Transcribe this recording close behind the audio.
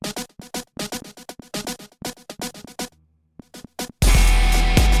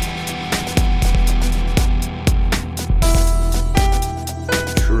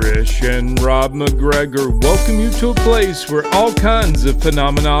and Rob McGregor welcome you to a place where all kinds of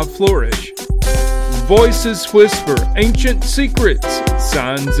phenomena flourish. Voices whisper ancient secrets,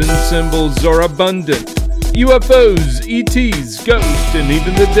 signs and symbols are abundant. UFOs, ETs, ghosts, and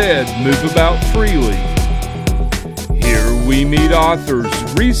even the dead move about freely. Here we meet authors,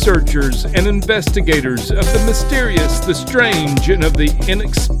 researchers, and investigators of the mysterious, the strange, and of the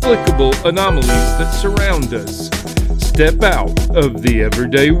inexplicable anomalies that surround us. Step out of the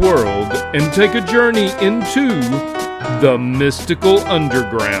everyday world and take a journey into the mystical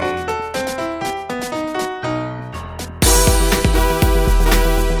underground.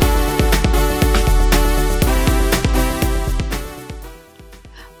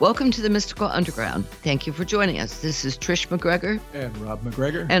 Welcome to the Mystical Underground. Thank you for joining us. This is Trish McGregor. And Rob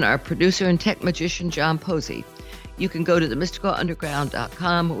McGregor. And our producer and tech magician, John Posey. You can go to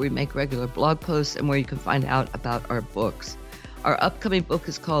themysticalunderground.com where we make regular blog posts and where you can find out about our books. Our upcoming book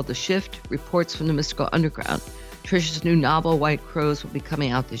is called The Shift, Reports from the Mystical Underground. Trish's new novel, White Crows, will be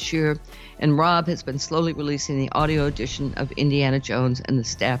coming out this year. And Rob has been slowly releasing the audio edition of Indiana Jones and the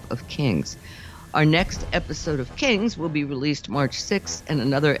Staff of Kings. Our next episode of Kings will be released March 6th, and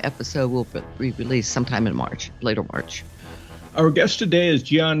another episode will be released sometime in March, later March. Our guest today is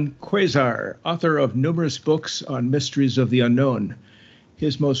Gian Quasar, author of numerous books on mysteries of the unknown.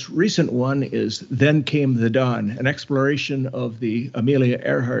 His most recent one is Then Came the Dawn, an exploration of the Amelia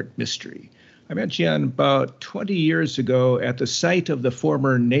Earhart mystery. I met Gian about 20 years ago at the site of the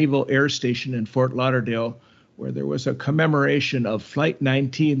former Naval Air Station in Fort Lauderdale, where there was a commemoration of Flight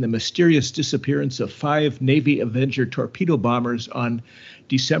 19, the mysterious disappearance of 5 Navy Avenger torpedo bombers on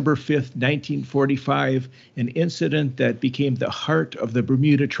December 5th, 1945, an incident that became the heart of the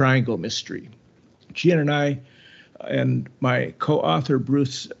Bermuda Triangle mystery. Gian and I and my co-author,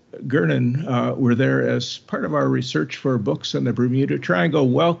 Bruce Gernon, were there as part of our research for books on the Bermuda Triangle.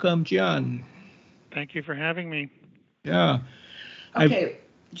 Welcome, Gian. Thank you for having me. Yeah. Okay,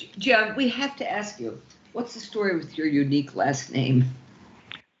 Gian, we have to ask you, what's the story with your unique last name?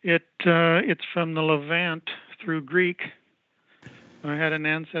 It's from the Levant through Greek. I had an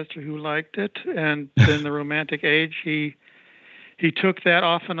ancestor who liked it, and in the Romantic age, he took that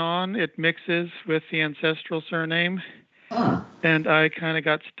off and on. It mixes with the ancestral surname, and I kind of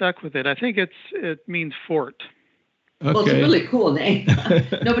got stuck with it. I think it means fort. Okay. Well, it's a really cool name.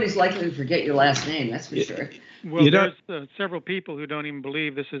 Nobody's likely to forget your last name, that's for sure. Well, there's several people who don't even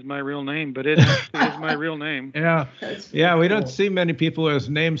believe this is my real name, but it actually is my real name. Yeah, yeah. We don't see many people with last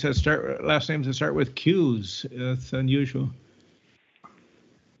names that start with Q's. That's unusual.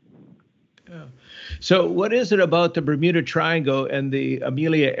 Yeah. So, what is it about the Bermuda Triangle and the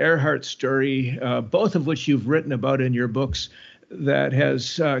Amelia Earhart story, both of which you've written about in your books, that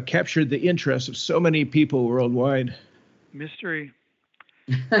has captured the interest of so many people worldwide? Mystery.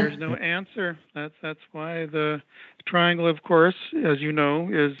 There's no answer. That's why the triangle, of course, as you know,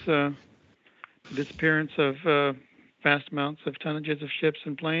 is the disappearance of vast amounts of tonnages of ships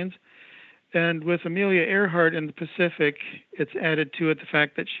and planes. And with Amelia Earhart in the Pacific, it's added to it the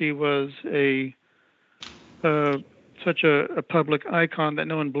fact that she was such a public icon that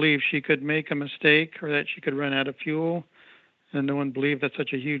no one believed she could make a mistake or that she could run out of fuel, and no one believed that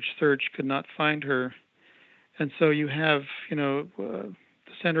such a huge search could not find her. And so you have,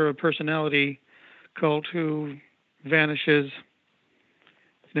 the center of personality cult who vanishes,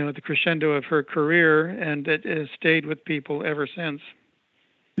 at the crescendo of her career, and it has stayed with people ever since.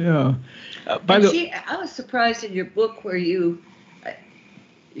 Yeah. I was surprised in your book where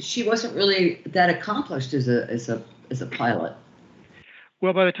she wasn't really that accomplished as a pilot.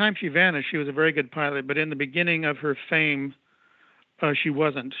 Well, by the time she vanished, she was a very good pilot, but in the beginning of her fame, she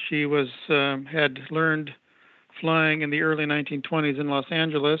wasn't. She had learned flying in the early 1920s in Los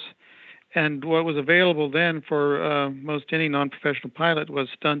Angeles, and what was available then for most any non-professional pilot was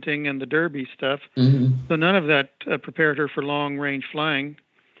stunting and the derby stuff. Mm-hmm. So none of that prepared her for long-range flying.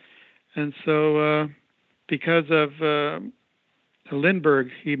 And so because of Lindbergh,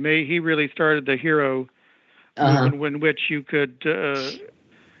 he really started the hero movement, in which you could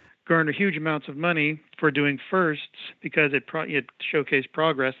garner huge amounts of money for doing firsts because it showcased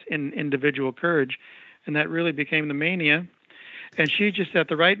progress in individual courage. And that really became the mania. And she just, at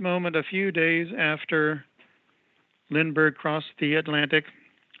the right moment, a few days after Lindbergh crossed the Atlantic,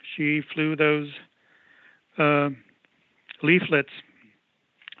 she flew those leaflets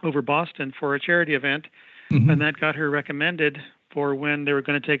over Boston for a charity event. Mm-hmm. And that got her recommended for when they were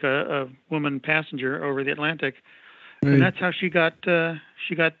going to take a woman passenger over the Atlantic. Right. And that's how she got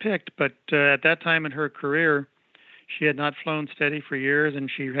picked. But at that time in her career, she had not flown steady for years, and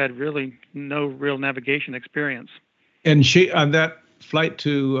she had really no real navigation experience. And she, on that flight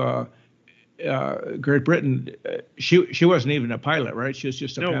to Great Britain, she wasn't even a pilot, right? She was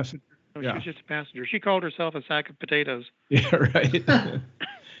just a passenger. No, she was just a passenger. She called herself a sack of potatoes. Yeah, right.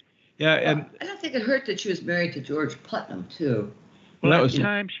 Yeah, and I don't think it hurt that she was married to George Putnam too. Well, at the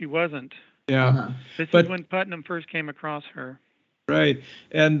time she wasn't. Yeah. Uh-huh. This is when Putnam first came across her. Right,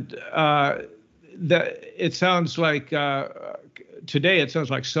 and it sounds like today it sounds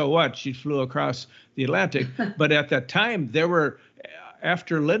like so what? She flew across the Atlantic, but at that time there were,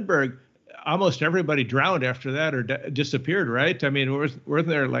 after Lindbergh, almost everybody drowned after that or disappeared, right? I mean, weren't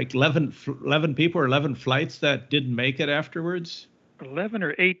there like 11 people or 11 flights that didn't make it afterwards? 11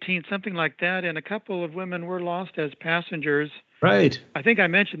 or 18, something like that, and a couple of women were lost as passengers. Right. I think I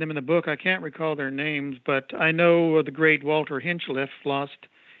mentioned them in the book. I can't recall their names, but I know the great Walter Hinchliffe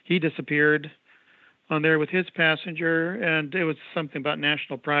he disappeared on there with his passenger, and it was something about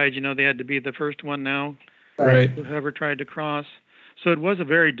national pride. You know, they had to be the first one now. Right. Whoever tried to cross. So it was a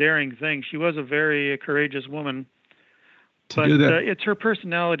very daring thing. She was a very courageous woman. But it's her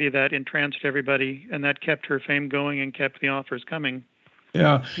personality that entranced everybody, and that kept her fame going and kept the offers coming.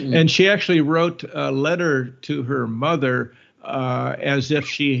 Yeah, and she actually wrote a letter to her mother as if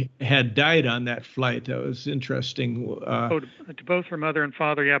she had died on that flight. That was interesting. To both her mother and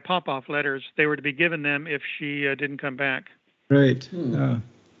father, yeah, pop-off letters. They were to be given them if she didn't come back. Right.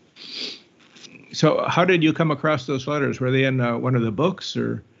 So how did you come across those letters? Were they in one of the books,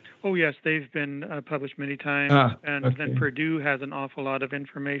 or? Oh, yes, they've been published many times. Okay. Then Purdue has an awful lot of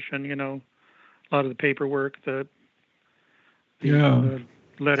information, you know, a lot of the paperwork, the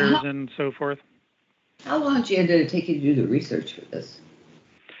letters and so forth. How long did it take you to do the research for this?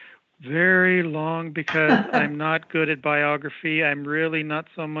 Very long, because I'm not good at biography. I'm really not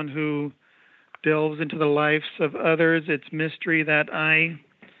someone who delves into the lives of others. It's mystery that I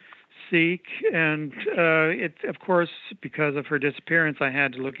seek, and of course, because of her disappearance, I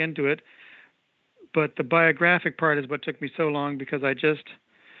had to look into it. But the biographic part is what took me so long, because I just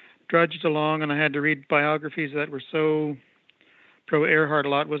drudged along, and I had to read biographies that were so pro Earhart. A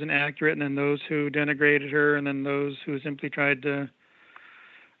lot wasn't accurate, and then those who denigrated her, and then those who simply tried to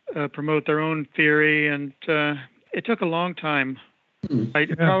promote their own theory, and it took a long time.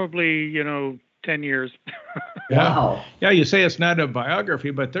 Probably 10 years. Wow. Yeah, you say it's not a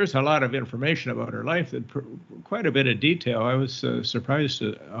biography, but there's a lot of information about her life, quite a bit of detail. I was surprised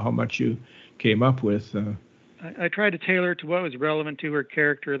at how much you came up with. I tried to tailor it to what was relevant to her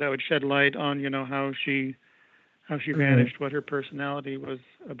character, that would shed light on, how she vanished, what her personality was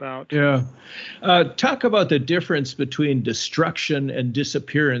about. Yeah. Talk about the difference between destruction and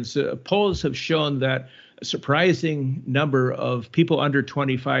disappearance. Polls have shown that a surprising number of people under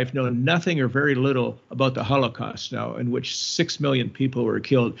 25 know nothing or very little about the Holocaust now, in which 6 million people were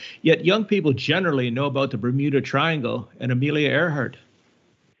killed. Yet young people generally know about the Bermuda Triangle and Amelia Earhart.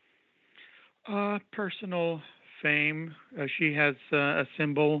 Personal fame. She has a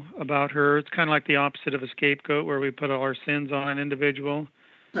symbol about her. It's kind of like the opposite of a scapegoat, where we put all our sins on an individual.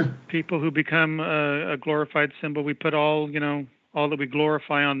 People who become a glorified symbol, we put all that we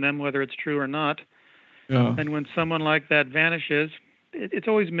glorify on them, whether it's true or not. Yeah. And when someone like that vanishes, it's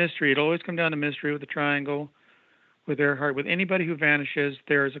always mystery. It'll always come down to mystery with the triangle, with Earhart. With anybody who vanishes,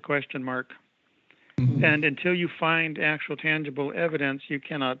 there's a question mark. Mm-hmm. And until you find actual tangible evidence, you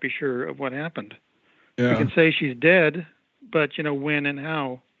cannot be sure of what happened. Yeah. You can say she's dead, but when and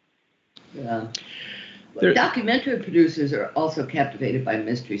how. Yeah. Documentary producers are also captivated by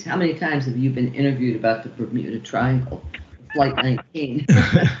mysteries. How many times have you been interviewed about the Bermuda Triangle? Flight 19.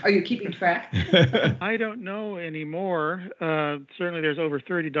 Are you keeping track? I don't know anymore. Certainly there's over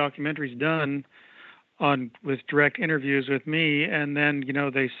 30 documentaries done with direct interviews with me, and then,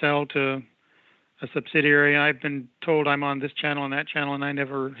 they sell to a subsidiary. I've been told I'm on this channel and that channel, and I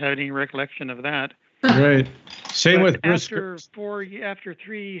never had any recollection of that. Right. Same with Bruce. After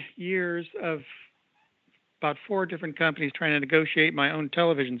 3 years of about 4 different companies trying to negotiate my own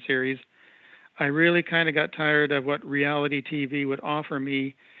television series, I really kind of got tired of what reality TV would offer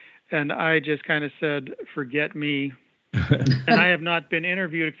me, and I just kind of said, forget me. And I have not been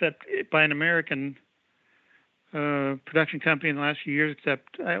interviewed except by an American production company in the last few years,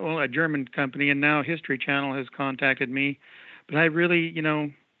 except a German company, and now History Channel has contacted me. But I really,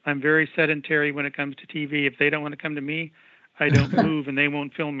 I'm very sedentary when it comes to TV. If they don't want to come to me, I don't move, and they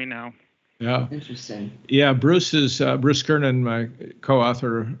won't film me now. Yeah. Interesting. Yeah, Bruce Kernan, my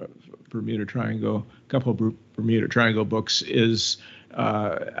co-author of Bermuda Triangle, a couple of Bermuda Triangle books, is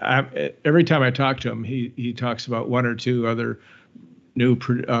every time I talk to him, he talks about one or two other new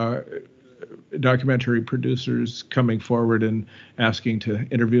documentary producers coming forward and asking to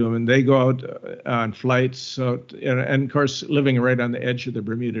interview them, and they go out on flights. So, and of course, living right on the edge of the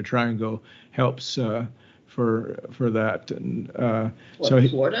Bermuda Triangle helps for that. And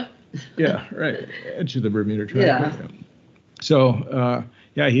Florida? Yeah, right, edge of the Bermuda Triangle. Yeah. So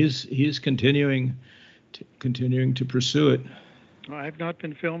he's continuing to pursue it. Well, I've not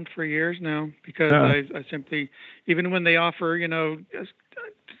been filmed for years now because I simply, even when they offer,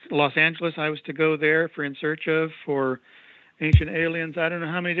 Los Angeles, I was to go there for In Search of, for Ancient Aliens, I don't know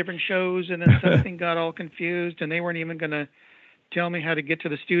how many different shows, and then something got all confused, and they weren't even going to tell me how to get to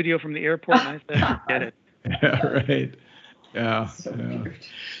the studio from the airport, and I said, get it. Yeah, right. Yeah.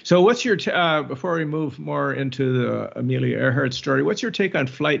 So what's your, before we move more into the Amelia Earhart story, what's your take on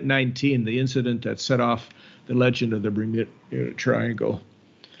Flight 19, the incident that set off the legend of the Bermuda Triangle?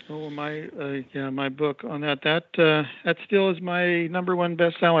 Oh, my book on that still is my #1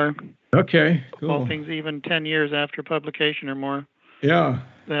 bestseller. Okay, cool. All things even 10 years after publication or more. Yeah.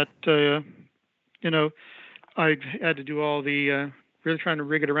 That, I had to do all the, really trying to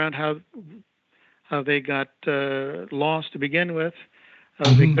rig it around how they got lost to begin with,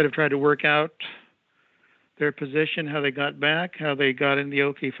 how they could have tried to work out their position, how they got back, how they got in the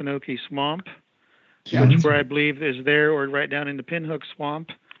Okefenokee Swamp, which where I believe is there, or right down in the Pinhook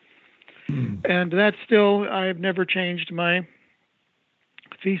Swamp. And that's still, I've never changed my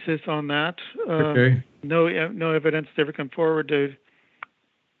thesis on that. Okay. No evidence has ever come forward to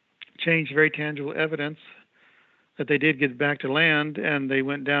change very tangible evidence that they did get back to land, and they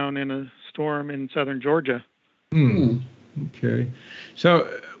went down in a storm in southern Georgia. Okay. So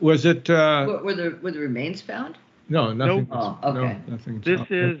was it... were the remains found? No, nothing. Nope. Oh, okay. No, nothing. This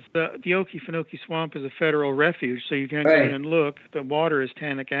is the Okefenokee Swamp is a federal refuge, so you can't go in and look. The water is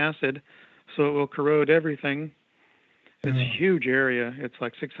tannic acid, so it will corrode everything. It's a huge area. It's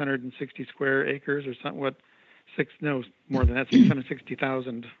like 660 square acres or something. More than that,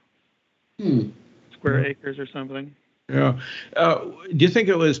 660,000 square acres or something. Yeah. Do you think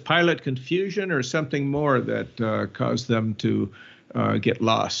it was pilot confusion or something more that caused them to get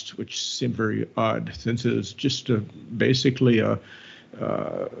lost, which seemed very odd, since it was just basically a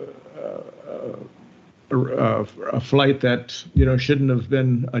flight that shouldn't have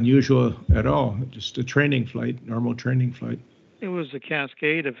been unusual at all, just a training flight, normal training flight. It was a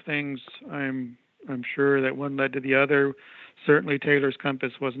cascade of things. I'm sure that one led to the other. Certainly, Taylor's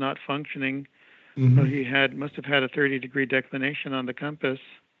compass was not functioning. So he must have had a 30-degree declination on the compass,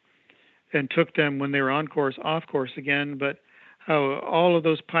 and took them when they were on course, off course again. But how all of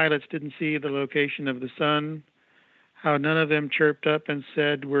those pilots didn't see the location of the sun, how none of them chirped up and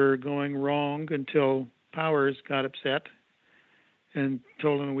said we're going wrong until Powers got upset and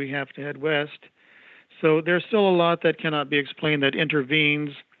told them we have to head west. So there's still a lot that cannot be explained that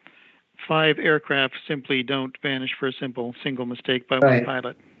intervenes. 5 aircraft simply don't vanish for a single mistake by one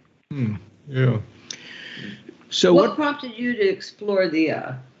pilot. Yeah. So what prompted you to explore this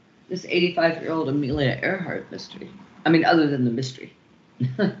 85-year-old Amelia Earhart mystery? I mean, other than the mystery.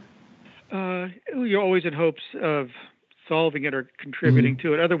 You're always in hopes of solving it or contributing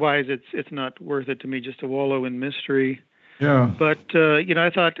to it. Otherwise, it's not worth it to me just to wallow in mystery. Yeah. But I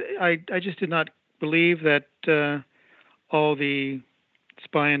thought I just did not believe that all the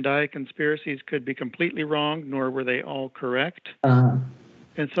spy and die conspiracies could be completely wrong, nor were they all correct.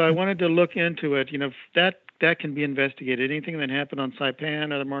 And so I wanted to look into it. That can be investigated. Anything that happened on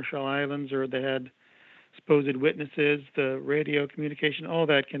Saipan or the Marshall Islands, or they had supposed witnesses, the radio communication, all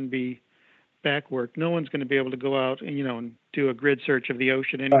that can be backwork. No one's going to be able to go out and do a grid search of the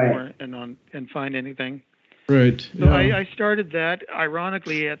ocean anymore and find anything. Right. So I started that.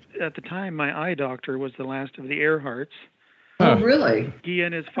 Ironically, at the time, my eye doctor was the last of the Earharts. Oh, really? He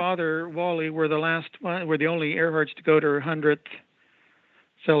and his father, Wally, were the only Earharts to go to her 100th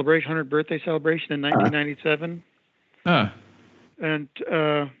birthday celebration in 1997. And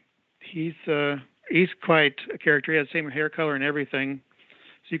he's quite a character. He has the same hair color and everything.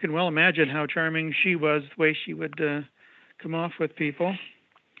 So you can well imagine how charming she was, the way she would come off with people.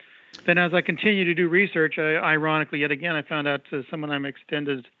 Then as I continued to do research, ironically, yet again, I found out someone I'm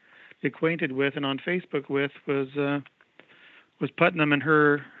extended acquainted with and on Facebook with was Putnam and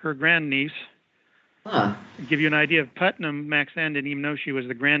her grandniece. To give you an idea of Putnam, Maxine didn't even know she was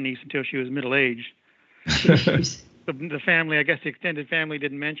the grandniece until she was middle-aged. The family, I guess the extended family,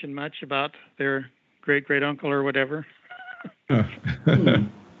 didn't mention much about their great-great-uncle or whatever. Well,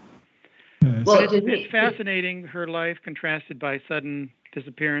 it's fascinating, her life contrasted by sudden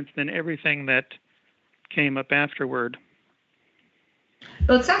disappearance and everything that came up afterward.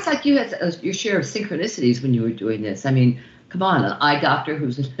 Well, it sounds like you had your share of synchronicities when you were doing this. I mean, Come on, an eye doctor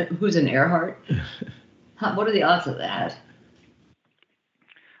who's an Earhart. What are the odds of that?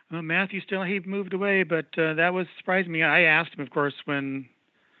 Well, Matthew he moved away, but that was surprising me. I asked him, of course, when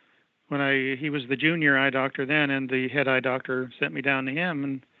he was the junior eye doctor then, and the head eye doctor sent me down to him,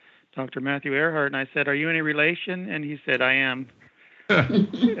 and Dr. Matthew Earhart, and I said, "Are you any relation?" And he said, "I am."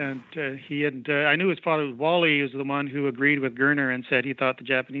 And he had I knew his father was Wally. He was the one who agreed with Gerner and said he thought the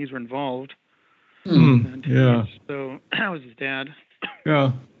Japanese were involved. Yeah. So that was his dad.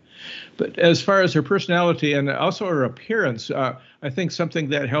 Yeah. But as far as her personality and also her appearance, I think something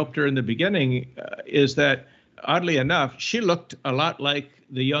that helped her in the beginning is that, oddly enough, she looked a lot like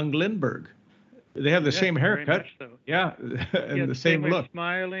the young Lindbergh. They have the same haircut. So. Yeah, and the same look.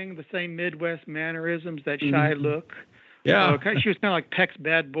 Smiling, the same Midwest mannerisms, that shy look. Yeah. She was kind of like Peck's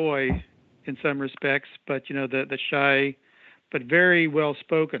bad boy in some respects, but, the shy, but very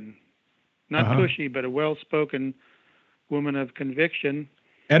well-spoken. Not pushy, but a well-spoken woman of conviction.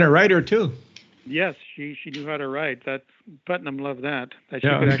 And a writer, too. Yes, she knew how to write. That Putnam loved that she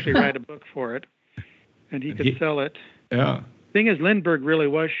could actually write a book for it, and he could sell it. Yeah. Thing is, Lindbergh really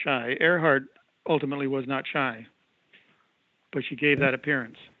was shy. Earhart ultimately was not shy, but she gave that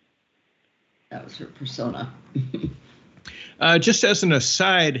appearance. That was her persona. Just as an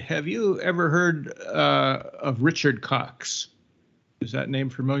aside, have you ever heard of Richard Cox? Is that name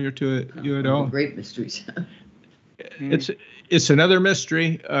familiar to you at all? Great mysteries. It's another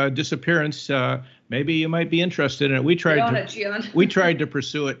mystery, disappearance. Maybe you might be interested in it. We tried to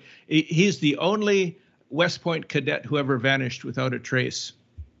pursue it. He's the only West Point cadet who ever vanished without a trace.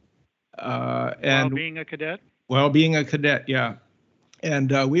 While being a cadet? While being a cadet, yeah.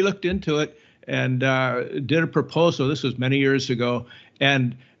 And we looked into it and did a proposal. This was many years ago.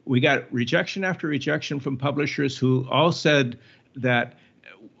 And we got rejection after rejection from publishers who all said that,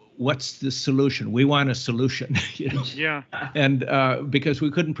 what's the solution? We want a solution. Yeah. And because we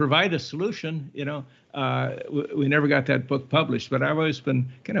couldn't provide a solution, we never got that book published. But I've always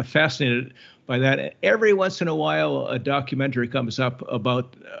been kind of fascinated by that. Every once in a while, a documentary comes up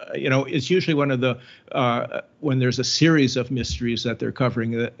about, it's usually one of the, when there's a series of mysteries that they're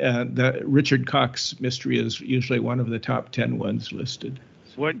covering, the Richard Cox mystery is usually one of the top 10 ones listed.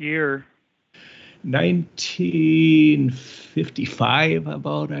 What year? 1955,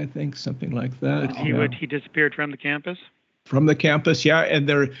 about, I think, something like that. He disappeared from the campus? From the campus, yeah. And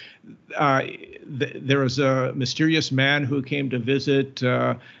there was a mysterious man who came to visit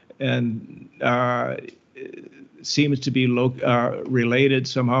and seems to be related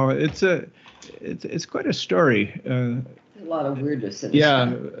somehow. It's quite a story. A lot of weirdness in it.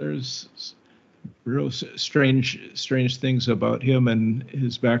 Yeah, there's real strange things about him and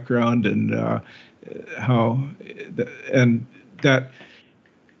his background and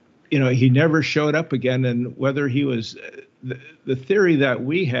he never showed up again. And whether he was, the theory that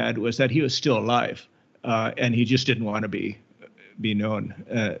we had was that he was still alive, and he just didn't want to be known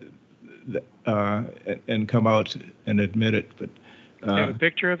and come out and admit it. But you have a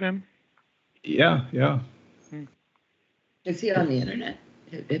picture of him? Yeah. Is he on the internet?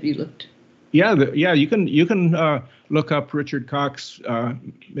 Have you looked? Yeah, you can look up Richard Cox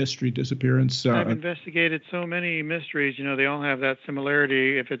mystery disappearance. I've investigated so many mysteries. They all have that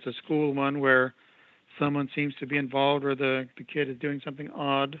similarity. If it's a school one where someone seems to be involved or the kid is doing something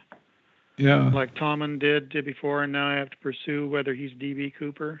odd. Yeah. Like Tommen did before, and now I have to pursue whether he's D.B.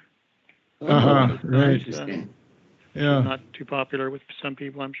 Cooper. Right. Interesting. Yeah. Not too popular with some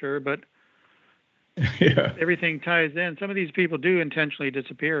people, I'm sure, but yeah. Everything ties in. Some of these people do intentionally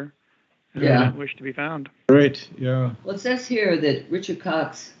disappear. They don't wish to be found. Right, yeah. Well, it says here that Richard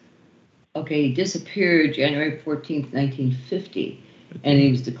Cox, he disappeared January 14th, 1950, and he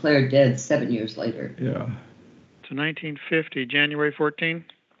was declared dead 7 years later. Yeah. So 1950, January 14th?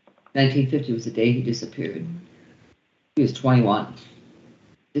 1950 was the day he disappeared. He was 21.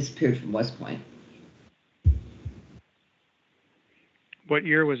 Disappeared from West Point. What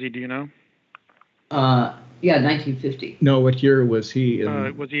year was he, do you know? 1950. No, what year was he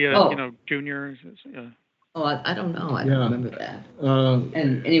in? Was he junior? I don't know. I don't remember that.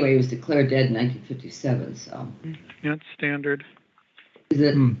 And anyway, he was declared dead in 1957. So. Yeah, it's standard. Is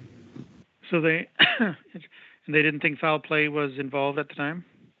it? So they didn't think foul play was involved at the time?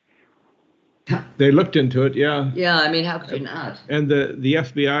 They looked into it, yeah. Yeah, I mean, how could you not? And the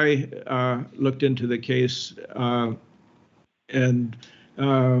FBI looked into the case and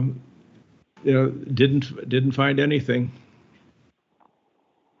didn't find anything.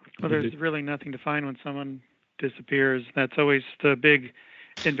 Well, there's really nothing to find when someone disappears. That's always the big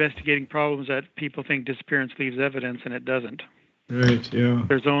investigating problems, that people think disappearance leaves evidence, and it doesn't. Right, yeah.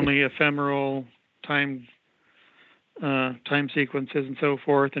 There's only ephemeral time time sequences and so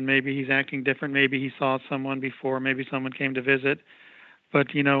forth, and maybe he's acting different. Maybe he saw someone before. Maybe someone came to visit.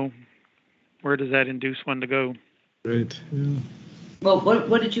 But, where does that induce one to go? Right. Yeah. Well,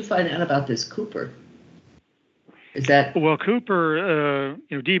 what did you find out about this Cooper? Is that... Well, Cooper,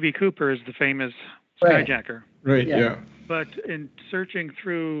 D.B. Cooper is the famous Right. skyjacker. Right. Yeah. But in searching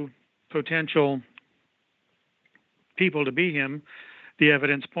through potential people to be him, the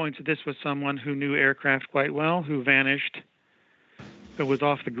evidence points that this was someone who knew aircraft quite well, who vanished, but was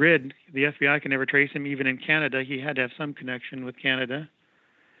off the grid. The FBI can never trace him, even in Canada. He had to have some connection with Canada.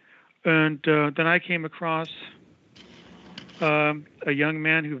 And then I came across a young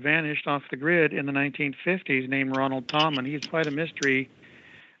man who vanished off the grid in the 1950s named Ronald Tomman. He's quite a mystery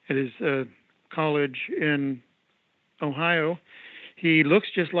at his college in Ohio. He looks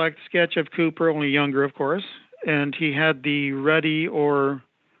just like the sketch of Cooper, only younger, of course. And he had the ruddy or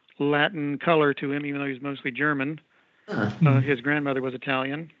Latin color to him, even though he's mostly German. His grandmother was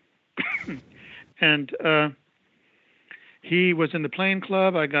Italian. And he was in the plane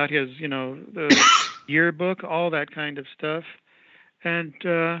club. I got his, the yearbook, all that kind of stuff. And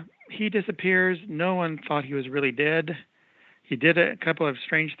he disappears. No one thought he was really dead. He did a couple of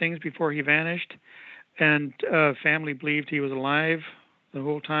strange things before he vanished. And family believed he was alive the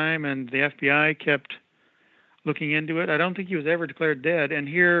whole time, and the FBI kept looking into it. I don't think he was ever declared dead. And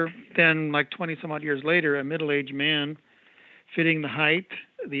here, then, like 20 some odd years later, a middle-aged man fitting the height,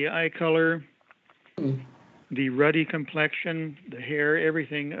 the eye color, the ruddy complexion, the hair,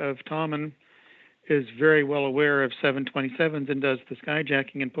 everything of Tomman is very well aware of 727s and does the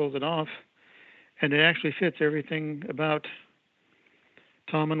skyjacking and pulls it off. And it actually fits everything about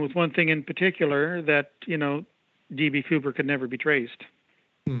Tomman, with one thing in particular that, D.B. Cooper could never be traced.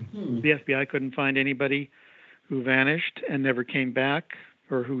 The FBI couldn't find anybody who vanished and never came back,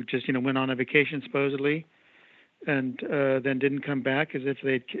 or who just, went on a vacation supposedly and then didn't come back, as if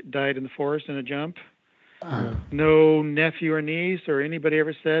they'd died in the forest in a jump. No nephew or niece or anybody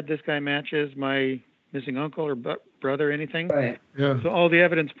ever said, this guy matches my missing uncle or brother, anything. Right. Yeah. So all the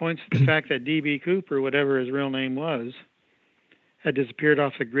evidence points to the fact that D.B. Cooper, whatever his real name was, had disappeared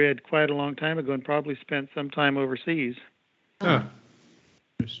off the grid quite a long time ago and probably spent some time overseas.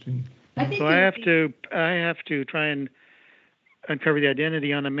 Interesting. So I have to try and uncover the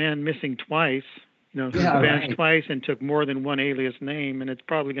identity on a man missing twice. Who vanished twice and took more than one alias name, and it's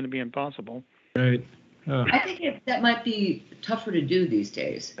probably going to be impossible. Right. I think that might be tougher to do these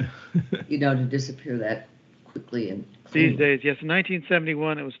days, to disappear that quickly and clean. These days, yes. In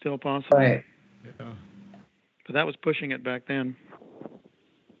 1971, it was still possible. Right. Yeah. But that was pushing it back then.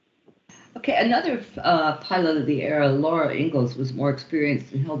 Okay, another pilot of the era, Laura Ingalls, was more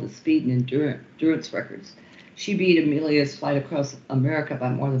experienced and held the speed and endurance records. She beat Amelia's flight across America by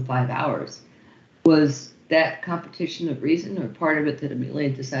more than 5 hours. Was that competition a reason, or part of it that Amelia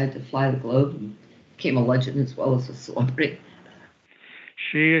decided to fly the globe and became a legend as well as a celebrity?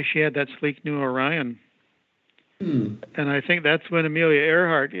 She had that sleek new Orion. And I think that's when Amelia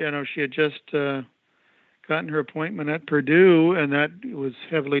Earhart, she had just gotten her appointment at Purdue, and that was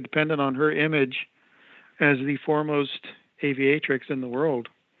heavily dependent on her image as the foremost aviatrix in the world.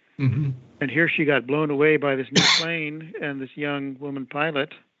 And here she got blown away by this new plane and this young woman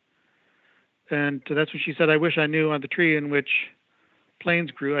pilot. And that's when she said, I wish I knew on the tree in which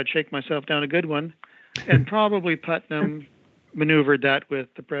planes grew, I'd shake myself down a good one. And probably Putnam maneuvered that with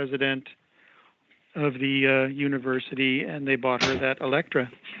the president of the university, and they bought her that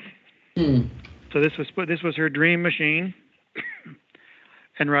Electra. So this was her dream machine,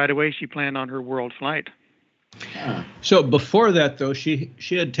 and right away she planned on her world flight. So before that, though, she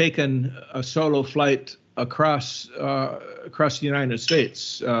had taken a solo flight across the United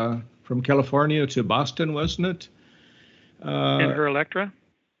States, from California to Boston, wasn't it? In her Electra?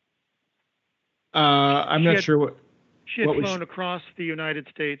 I'm not sure what. She had flown across the United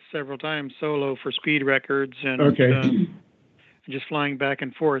States several times solo for speed records and just flying back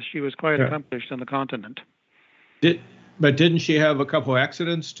and forth. She was quite accomplished on the continent. But didn't she have a couple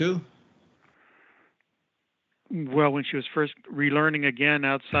accidents too? Well, when she was first relearning again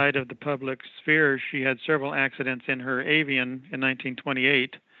outside of the public sphere, she had several accidents in her Avian in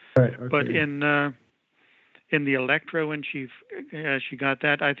 1928. Right. Okay. But in the Electra, when she got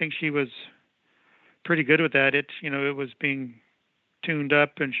that, I think she was pretty good with that. It was being tuned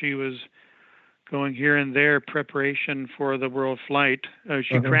up, and she was going here and there, preparation for the world flight.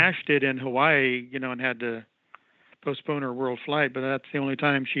 She crashed it in Hawaii, and had to postpone her world flight, but that's the only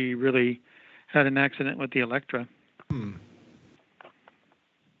time she really had an accident with the Electra.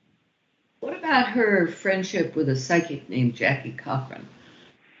 What about her friendship with a psychic named Jackie Cochran?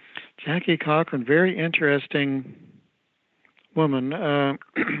 Jackie Cochran, very interesting woman,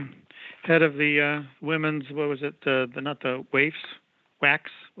 head of the women's, what was it? Not the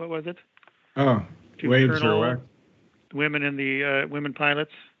WACS, what was it? Oh, waves or wax. Women in the women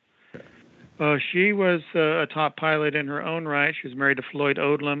pilots. She was a top pilot in her own right. She was married to Floyd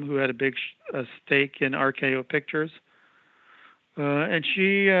Odlum, who had a big stake in RKO Pictures. And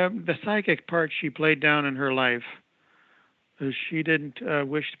she, the psychic part, she played down in her life. She didn't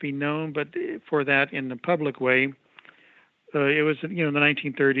wish to be known, but for that in the public way. It was, the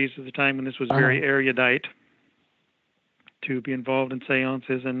 1930s at the time when this was very erudite to be involved in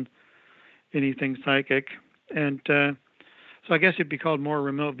seances and anything psychic. And so I guess it'd be called more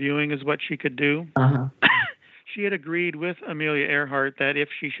remote viewing is what she could do. She had agreed with Amelia Earhart that if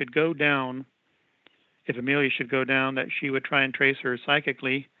Amelia should go down, that she would try and trace her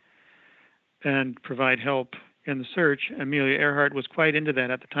psychically and provide help in the search. Amelia Earhart was quite into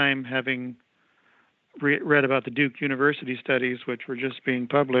that at the time, having read about the Duke University studies, which were just being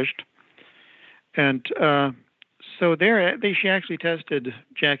published. And so she actually tested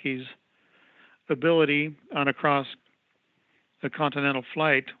Jackie's ability on a cross-continental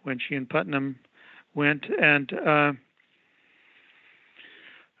flight when she and Putnam went. And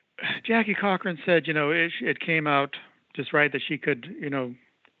Jackie Cochran said, it came out just right that she could,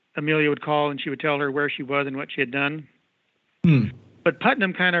 Amelia would call and she would tell her where she was and what she had done. But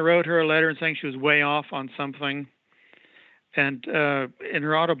Putnam kind of wrote her a letter saying she was way off on something. And in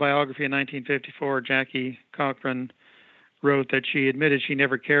her autobiography in 1954, Jackie Cochran wrote that she admitted she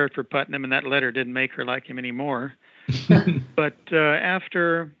never cared for Putnam, and that letter didn't make her like him anymore. But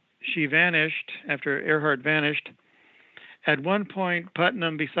after Earhart vanished, at one point,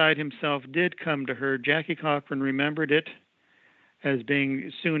 Putnam, beside himself, did come to her. Jackie Cochran remembered it as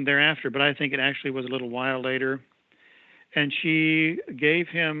being soon thereafter, but I think it actually was a little while later. And she gave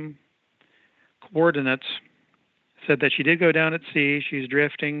him coordinates, said that she did go down at sea, she's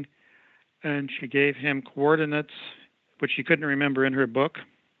drifting, and she gave him coordinates, which she couldn't remember in her book.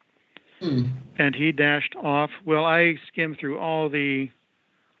 And he dashed off. Well, I skimmed through all the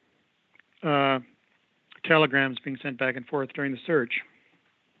telegrams being sent back and forth during the search.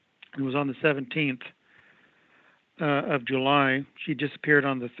 It was on the 17th of July. She disappeared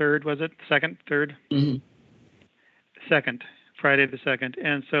on the 3rd, was it? 2nd? 3rd? 2nd, Friday the 2nd.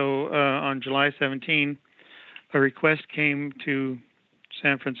 And so on July 17, a request came to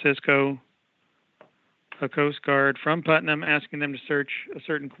San Francisco, a Coast Guard from Putnam, asking them to search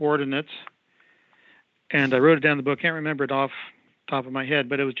certain coordinates. And I wrote it down in the book. Can't remember it off the top of my head,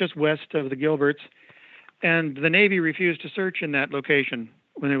 but it was just west of the Gilberts. And the Navy refused to search in that location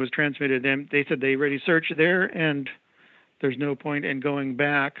when it was transmitted to them. They said they already searched there, and there's no point in going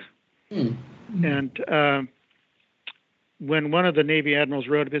back. And when one of the Navy admirals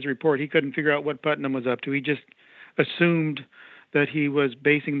wrote up his report, he couldn't figure out what Putnam was up to. He just assumed that he was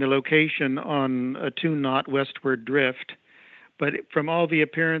basing the location on a 2-knot westward drift. But from all the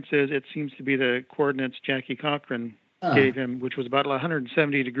appearances, it seems to be the coordinates Jackie Cochran gave him, which was about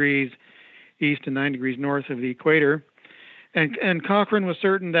 170 degrees east and 9 degrees north of the equator. And Cochran was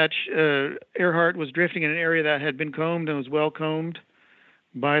certain that Earhart was drifting in an area that had been combed and was well combed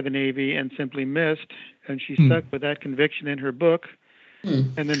by the Navy and simply missed. And she stuck with that conviction in her book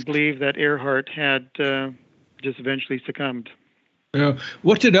and then believed that Earhart had just eventually succumbed.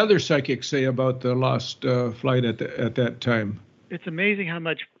 What did other psychics say about the lost flight at that time? It's amazing how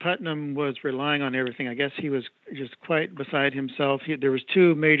much Putnam was relying on everything. I guess he was just quite beside himself. There was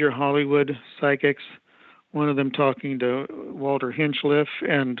 2 major Hollywood psychics, one of them talking to Walter Hinchliffe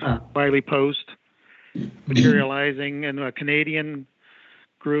and Wiley Post, materializing, and a Canadian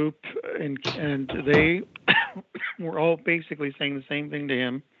group, and they were all basically saying the same thing to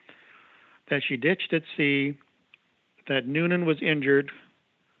him, that she ditched at sea, that Noonan was injured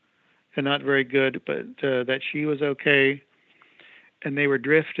and not very good, but that she was okay, and they were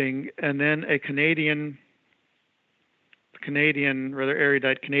drifting. And then a Canadian, rather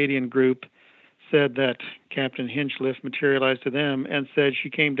erudite Canadian group said that Captain Hinchliffe materialized to them and said she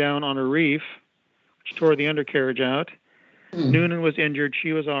came down on a reef, which tore the undercarriage out. Noonan was injured.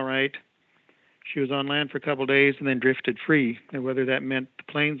 She was all right. She was on land for a couple of days and then drifted free. And whether that meant the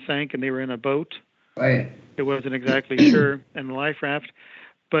plane sank and they were in a boat, it wasn't exactly sure, and the life raft.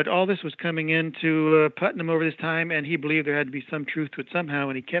 But all this was coming into Putnam over this time, and he believed there had to be some truth to it somehow,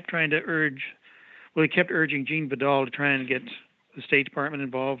 and he kept urging Jean Vidal to try and get the State Department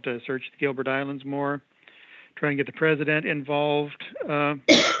involved to search the Gilbert Islands more, try and get the president involved. And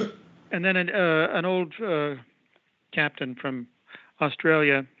then an old captain from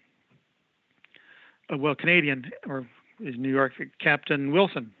Australia, Canadian, or is New York, Captain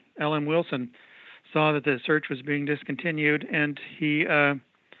Wilson, L.M. Wilson, saw that the search was being discontinued, and he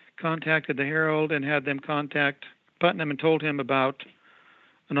contacted the Herald and had them contact Putnam and told him about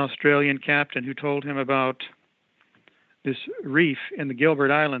an Australian captain who told him about this reef in the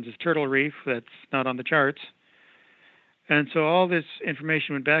Gilbert Islands, this turtle reef that's not on the charts. And so all this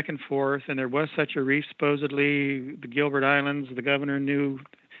information went back and forth, and there was such a reef, supposedly the Gilbert Islands. The governor knew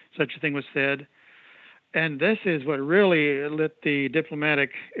such a thing was said. And this is what really lit the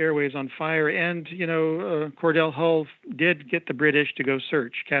diplomatic airways on fire. And, Cordell Hull did get the British to go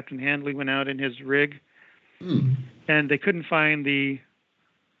search. Captain Handley went out in his rig, and they couldn't find the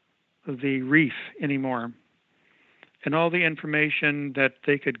reef anymore. And all the information that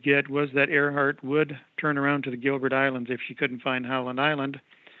they could get was that Earhart would turn around to the Gilbert Islands if she couldn't find Howland Island.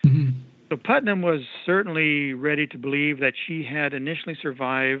 Mm-hmm. So Putnam was certainly ready to believe that she had initially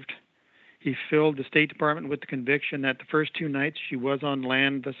survived. He filled the State Department with the conviction that the first 2 nights she was on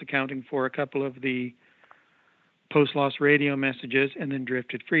land, thus accounting for a couple of the post-loss radio messages, and then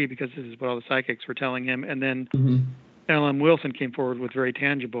drifted free, because this is what all the psychics were telling him. And then L.M. Wilson came forward with very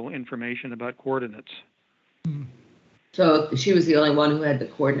tangible information about coordinates. Mm-hmm. So she was the only one who had the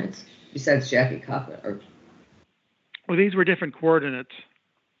coordinates besides Jackie Cochran? Well, these were different coordinates.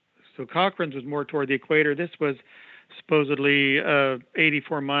 So Cochran's was more toward the equator. This was supposedly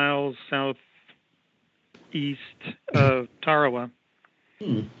 84 miles southeast of Tarawa.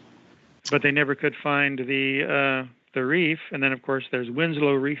 But they never could find the reef. And then, of course, there's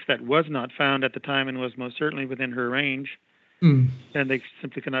Winslow Reef that was not found at the time and was most certainly within her range. And they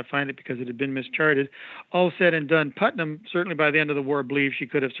simply could not find it because it had been mischarted. All said and done, Putnam, certainly by the end of the war, believed she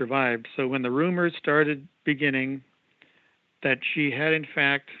could have survived. So when the rumors started beginning that she had, in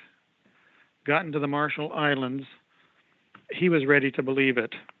fact, gotten to the Marshall Islands, he was ready to believe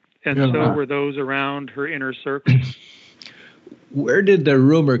it. And so were those around her inner circle. Where did the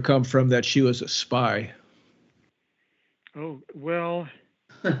rumor come from that she was a spy? Oh, well,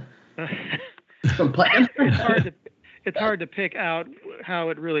 From Putnam? It's hard to pick out how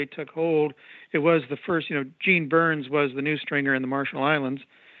it really took hold. It was the first, Gene Burns was the news stringer in the Marshall Islands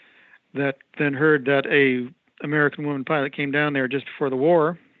that then heard that a American woman pilot came down there just before the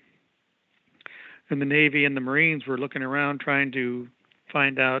war. And the Navy and the Marines were looking around trying to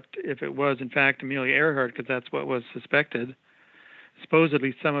find out if it was, in fact, Amelia Earhart, because that's what was suspected.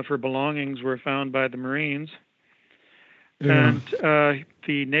 Supposedly, some of her belongings were found by the Marines. Yeah. And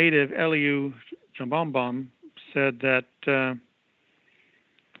the native, Eliu Jambombom, said that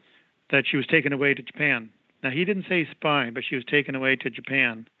she was taken away to Japan. Now, he didn't say spy, but she was taken away to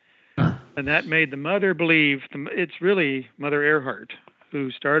Japan. And that made the mother believe, it's really Mother Earhart who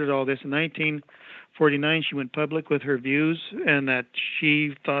started all this. In 1949, she went public with her views, and that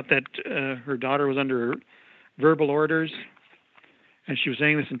she thought that her daughter was under verbal orders. And she was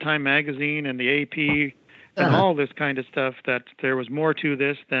saying this in Time magazine and the AP and all this kind of stuff, that there was more to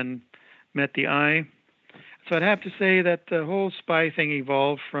this than met the eye. So I'd have to say that the whole spy thing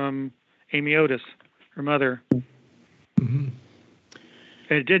evolved from Amy Otis, her mother. Mm-hmm.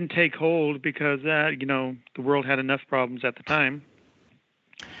 It didn't take hold because, the world had enough problems at the time.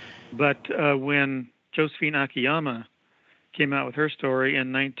 But when Josephine Akiyama came out with her story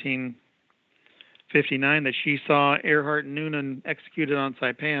in 1959 that she saw Earhart and Noonan executed on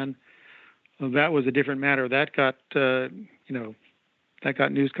Saipan, well, that was a different matter. That got, that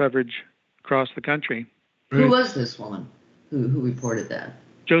got news coverage across the country. Who was this woman who reported that?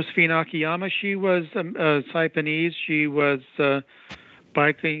 Josephine Akiyama. She was Saipanese. She was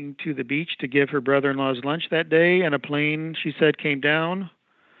biking to the beach to give her brother-in-law's lunch that day, and a plane, she said, came down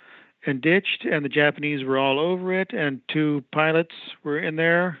and ditched, and the Japanese were all over it, and 2 pilots were in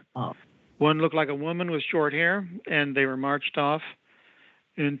there. Oh. One looked like a woman with short hair, and they were marched off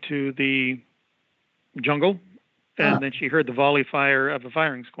into the jungle, and then she heard the volley fire of a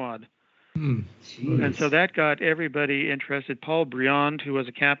firing squad. And so that got everybody interested. Paul Briand, who was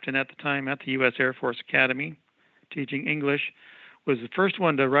a captain at the time at the U.S. Air Force Academy, teaching English, was the first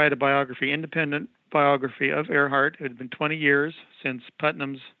one to write a biography, independent biography of Earhart. It had been 20 years since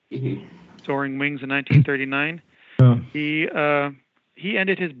Putnam's Soaring Wings in 1939. He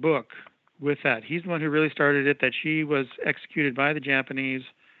ended his book with that. He's the one who really started it, that she was executed by the Japanese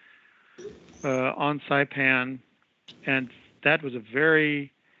on Saipan, and that was a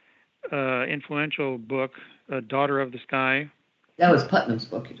very influential book, Daughter of the Sky. That was Putnam's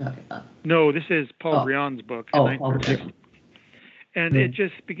book you're talking about. No, this is Paul Briand's book. Okay. And it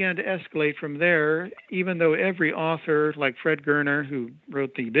just began to escalate from there, even though every author, like Fred Gerner, who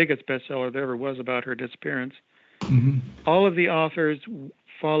wrote the biggest bestseller there ever was about her disappearance, all of the authors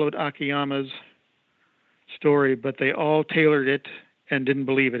followed Akiyama's story, but they all tailored it and didn't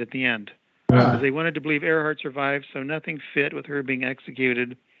believe it at the end. Because they wanted to believe Earhart survived, so nothing fit with her being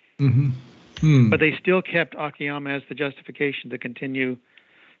executed. But they still kept Akiyama as the justification to continue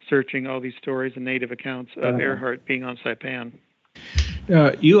searching all these stories and native accounts of Earhart being on Saipan.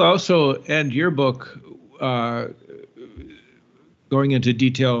 You also end your book going into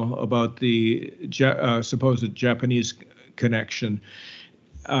detail about the supposed Japanese connection.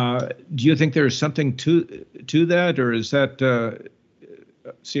 Do you think there's something to that, or is that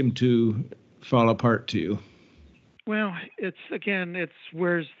seem to fall apart to you? Well, it's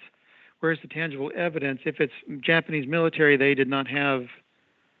where's the tangible evidence? If it's Japanese military, they did not have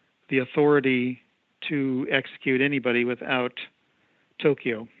the authority to execute anybody without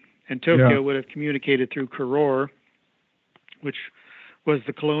Tokyo. And Tokyo would have communicated through Koror, which was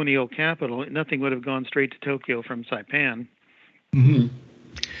the colonial capital. Nothing would have gone straight to Tokyo from Saipan.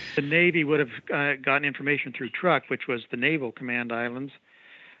 The Navy would have gotten information through Truk, which was the Naval Command Islands.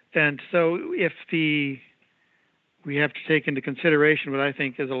 And so we have to take into consideration what I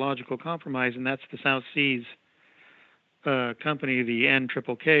think is a logical compromise, and that's the South Seas company, the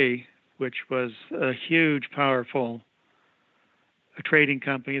NKKK, which was a huge, powerful trading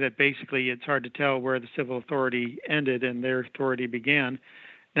company that basically it's hard to tell where the civil authority ended and their authority began.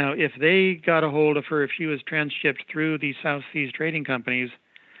 Now, if they got a hold of her, if she was transshipped through these South Seas trading companies,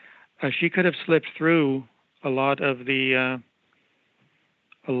 she could have slipped through a lot of the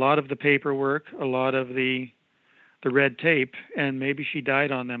paperwork, a lot of the red tape, and maybe she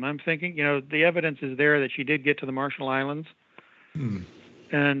died on them. I'm thinking, the evidence is there that she did get to the Marshall Islands,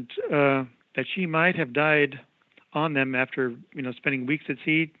 and that she might have died on them after, spending weeks at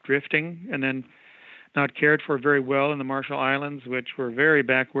sea, drifting, and then not cared for very well in the Marshall Islands, which were very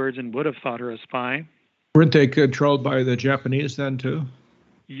backwards and would have thought her a spy. Weren't they controlled by the Japanese then, too?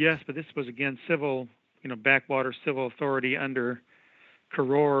 Yes, but this was, again, civil, backwater civil authority under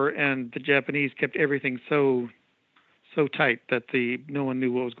Koror, and the Japanese kept everything so tight that no one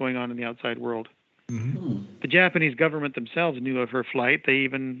knew what was going on in the outside world. The Japanese government themselves knew of her flight. They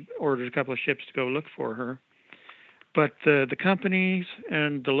even ordered a couple of ships to go look for her. But the companies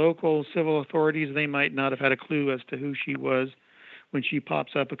and the local civil authorities, they might not have had a clue as to who she was when she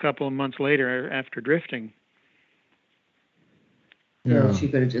pops up a couple of months later after drifting. Well, she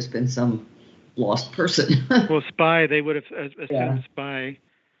could have just been some lost person. Well, spy, they would have assumed spy,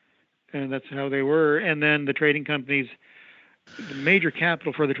 and that's how they were. And then the trading companies, the major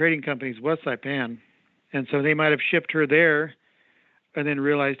capital for the trading companies was Saipan, and so they might have shipped her there and then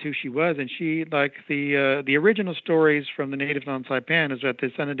realized who she was. And she, like the original stories from the natives on Saipan, is that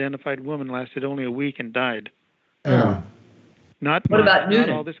this unidentified woman lasted only a week and died. Not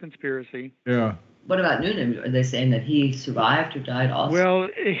all this conspiracy. Yeah. What about Noonan? Are they saying that he survived or died also? Well,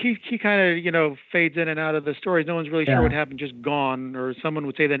 he kind of fades in and out of the stories. No one's really sure what happened, just gone. Or someone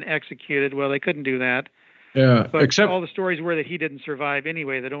would say then executed. Well, they couldn't do that. Yeah, but except all the stories were that he didn't survive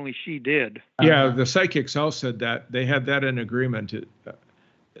anyway, that only she did. Yeah, the psychics all said that. They had that in agreement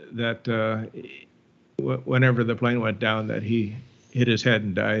that whenever the plane went down, that he hit his head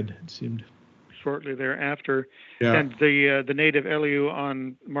and died, it seemed. Shortly thereafter. Yeah. And the native Eliu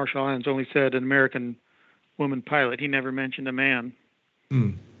on Marshall Islands only said an American woman pilot. He never mentioned a man.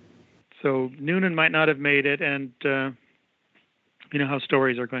 So Noonan might not have made it, and you know how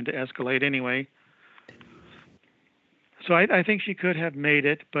stories are going to escalate anyway. So I think she could have made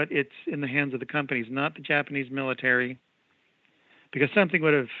it, but it's in the hands of the companies, not the Japanese military, because something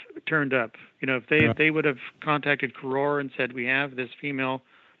would have turned up. If they would have contacted Koror and said, we have this female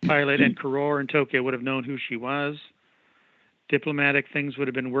pilot, and Koror and Tokyo would have known who she was. Diplomatic things would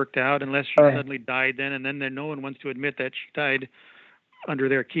have been worked out, unless she suddenly died then, and then no one wants to admit that she died under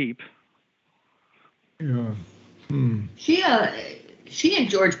their keep. Yeah. She and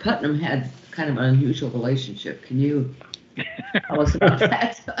George Putnam had kind of an unusual relationship. Can you tell us about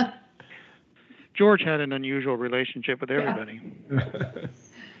that? George had an unusual relationship with everybody.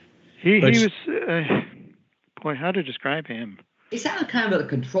 He was, boy, how to describe him? He sounded kind of a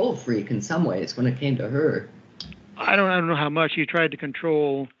control freak in some ways when it came to her. I don't know how much he tried to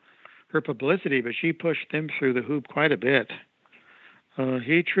control her publicity, but she pushed him through the hoop quite a bit.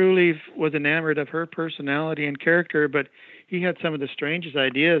 He truly was enamored of her personality and character, but he had some of the strangest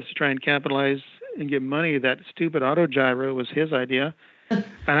ideas to try and capitalize and get money. That stupid autogyro was his idea. And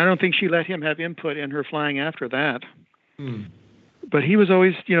I don't think she let him have input in her flying after that. But he was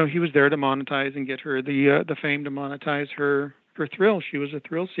always, he was there to monetize and get her the fame to monetize her thrill. She was a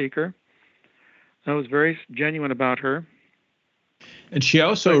thrill seeker. That was very genuine about her. And she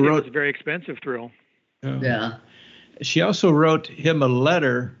also wrote... It was a very expensive thrill. Yeah. She also wrote him a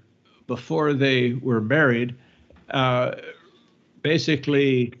letter before they were married,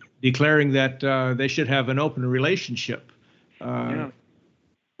 basically declaring that they should have an open relationship.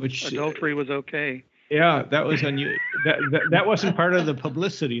 Which adultery was okay. Yeah, that was that wasn't part of the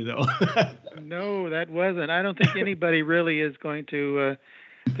publicity, though. No, that wasn't. I don't think anybody really is going to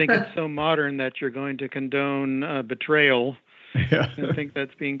think it's so modern that you're going to condone betrayal. Yeah. I think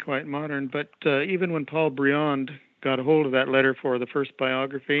that's being quite modern. But even when Paul Briand got a hold of that letter for the first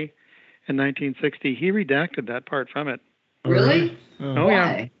biography in 1960, he redacted that part from it. Really? Oh,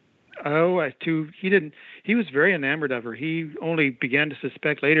 Why? Yeah. He was very enamored of her. He only began to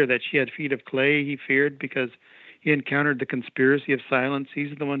suspect later that she had feet of clay, he feared, because he encountered the conspiracy of silence.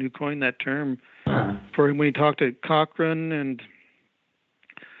 He's the one who coined that term for him when he talked to Cochrane and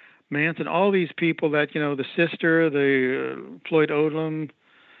Manson, all these people that, the sister, the Floyd Odlum,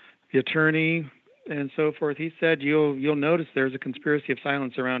 the attorney, and so forth. He said, you'll notice there's a conspiracy of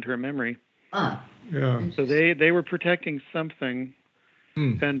silence around her memory. Yeah. So they were protecting something.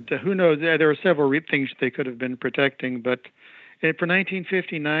 And who knows? There were several things they could have been protecting. But for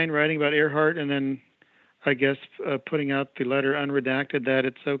 1959, writing about Earhart, and then I guess putting out the letter unredacted that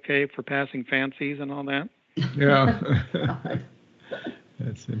it's okay for passing fancies and all that. Yeah.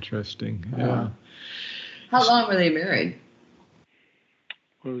 That's interesting. Yeah. How long were they married?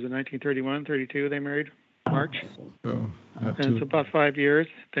 What was it, 1931, 32 they married? March. So, and it's about 5 years.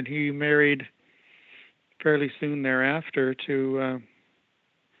 Then he married fairly soon thereafter to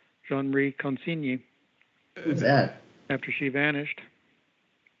Jean-Marie Consigny. Who's that? After she vanished.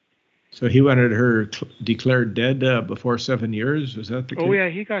 So he wanted her declared dead before 7 years? Was that the case? Oh, yeah,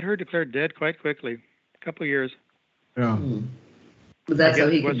 he got her declared dead quite quickly. A couple of years. Yeah. Was that so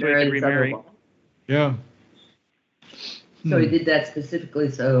he could marry this other woman? Yeah. So he did that specifically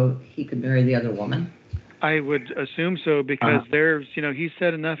so he could marry the other woman? I would assume so, because there's, he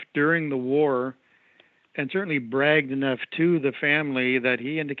said enough during the war and certainly bragged enough to the family that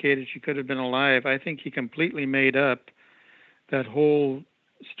he indicated she could have been alive. I think he completely made up that whole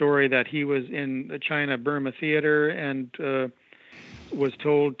story that he was in the China-Burma theater and was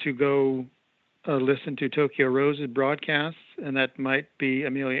told to go listen to Tokyo Rose's broadcasts, and that might be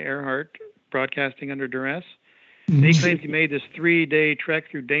Amelia Earhart broadcasting under duress. And he claims he made this 3-day trek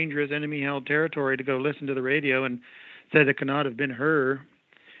through dangerous enemy-held territory to go listen to the radio, and said it could not have been her.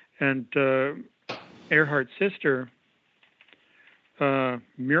 And Earhart's sister,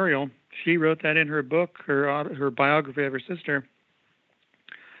 Muriel, she wrote that in her book, her biography of her sister.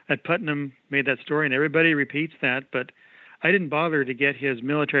 At Putnam made that story, and everybody repeats that, but I didn't bother to get his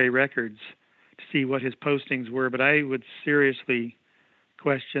military records to see what his postings were, but I would seriously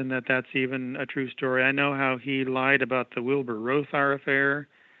question that that's even a true story. I know how he lied about the Wilbur Rothar affair,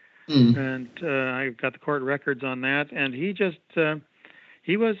 and I've got the court records on that, and he just...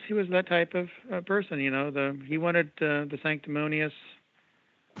 He was that type of person, he wanted the sanctimonious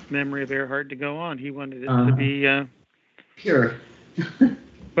memory of Earhart to go on. He wanted it to be pure.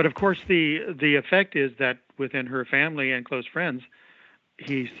 But of course, the effect is that within her family and close friends,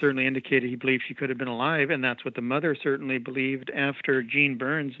 he certainly indicated he believed she could have been alive, and that's what the mother certainly believed after Gene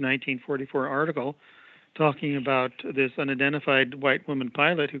Burns' 1944 article talking about this unidentified white woman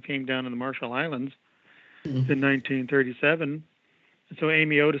pilot who came down in the Marshall Islands in 1937. So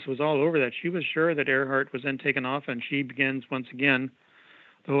Amy Otis was all over that. She was sure that Earhart was then taken off, and she begins once again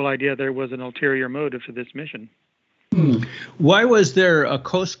the whole idea there was an ulterior motive to this mission. Why was there a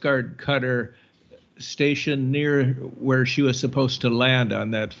Coast Guard cutter stationed near where she was supposed to land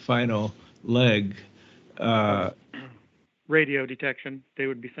on that final leg? Radio detection. They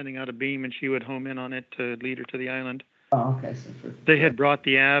would be sending out a beam, and she would home in on it to lead her to the island. Oh, okay. They had brought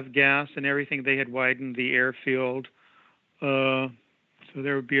the avgas and everything. They had widened the airfield. So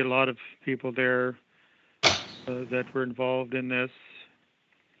there would be a lot of people there that were involved in this.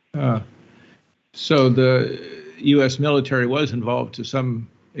 So the U.S. military was involved to some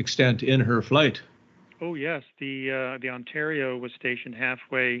extent in her flight. Oh yes, the Ontario was stationed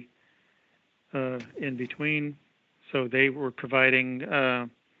halfway in between, so they were providing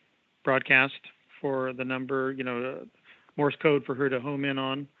broadcast for the number, Morse code for her to home in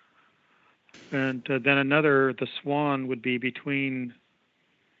on, and then another, the Swan, would be between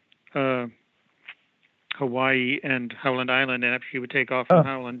Hawaii and Howland Island, and after she would take off from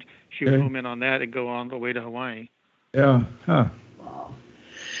Howland, she would home in on that and go on the way to Hawaii. Yeah. Huh. Wow.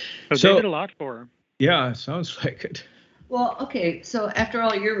 So they did a lot for her. Yeah, sounds like it. Well, okay. So after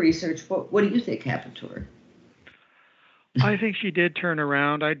all your research, what do you think happened to her? I think she did turn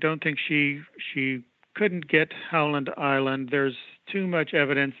around. I don't think she couldn't get Howland Island. There's too much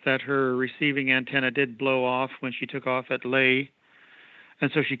evidence that her receiving antenna did blow off when she took off at Lae. And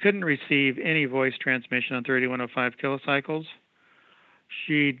so she couldn't receive any voice transmission on 3105 kilocycles.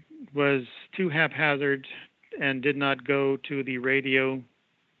 she was too haphazard and did not go to the radio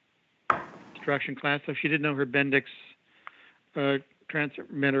instruction class, so she didn't know her Bendix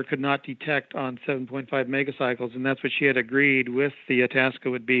transmitter could not detect on 7.5 megacycles, and that's what she had agreed with the Itasca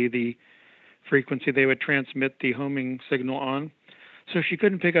would be the frequency they would transmit the homing signal on. So she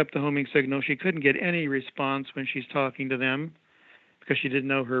couldn't pick up the homing signal. She couldn't get any response when she's talking to them because she didn't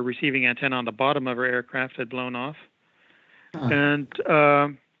know her receiving antenna on the bottom of her aircraft had blown off. And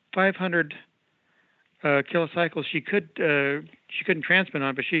 500 kilocycles she couldn't transmit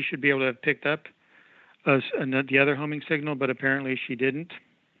on, but she should be able to have picked up the other homing signal, but apparently she didn't.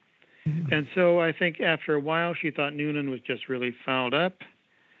 And so I think after a while she thought Noonan was just really fouled up,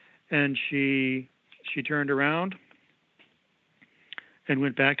 and she turned around and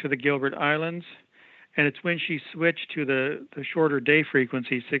went back to the Gilbert Islands. And it's when she switched to the shorter day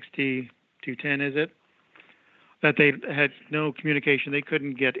frequency, 60 to 10, is it? That they had no communication. They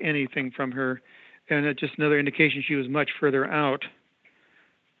couldn't get anything from her. And it's just another indication she was much further out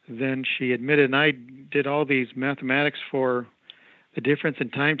than she admitted. And I did all these mathematics for the difference in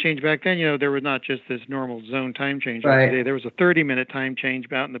time change back then. There was not just this normal zone time change. Right. There was a 30-minute time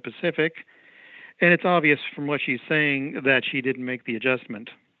change out in the Pacific. And it's obvious from what she's saying that she didn't make the adjustment.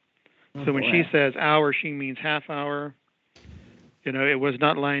 So when she says hour, she means half hour. It was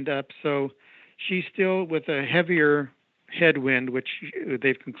not lined up. So she's still with a heavier headwind, which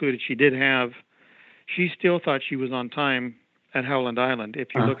they've concluded she did have. She still thought she was on time at Howland Island.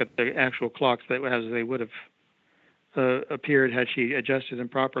 If you look at the actual clocks, as they would have appeared had she adjusted them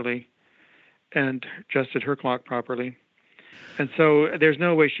properly and adjusted her clock properly. And so there's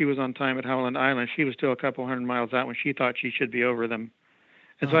no way she was on time at Howland Island. She was still a couple hundred miles out when she thought she should be over them.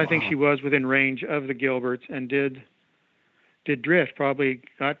 And so I think she was within range of the Gilberts and did drift, probably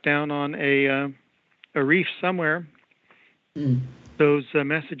got down on a reef somewhere. Those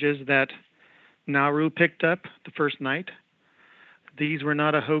messages that Nauru picked up the first night, these were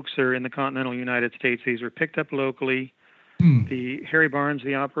not a hoaxer in the continental United States. These were picked up locally. The Harry Barnes,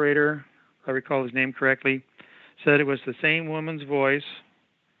 the operator, if I recall his name correctly, said it was the same woman's voice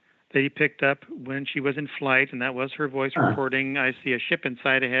that he picked up when she was in flight, and that was her voice reporting, "I see a ship in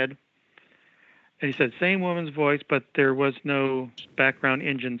sight ahead." And he said, same woman's voice, but there was no background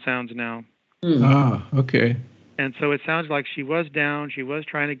engine sounds now. Okay. And so it sounds like she was down. She was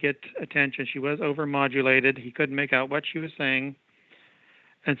trying to get attention. She was overmodulated. He couldn't make out what she was saying.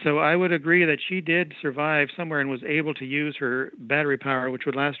 And so I would agree that she did survive somewhere and was able to use her battery power, which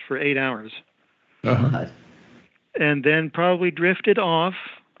would last for 8 hours. And then probably drifted off.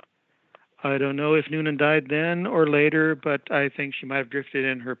 I don't know if Noonan died then or later, but I think she might have drifted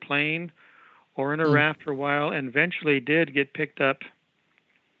in her plane or in a raft for a while, and eventually did get picked up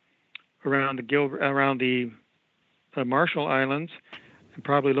around the Marshall Islands, and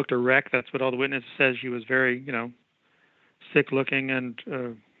probably looked a wreck. That's what all the witnesses says. She was very, sick looking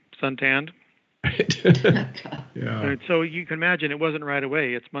and suntanned. Yeah. And so you can imagine it wasn't right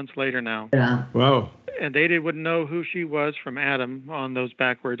away. It's months later now. Yeah. Wow. And they wouldn't know who she was from Adam on those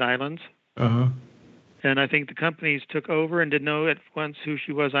backward islands. And I think the companies took over and didn't know at once who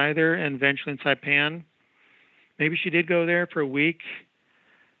she was either. And eventually in Saipan, maybe she did go there for a week.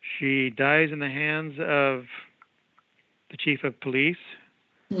 She dies in the hands of the chief of police,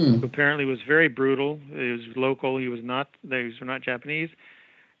 who apparently was very brutal. He was local. These were not Japanese.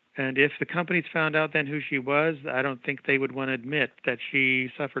 And if the companies found out then who she was, I don't think they would want to admit that she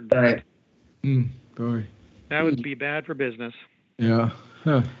suffered that. Boy. That would be bad for business. Yeah.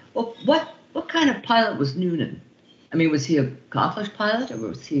 Well, what kind of pilot was Noonan? I mean, was he a accomplished pilot, or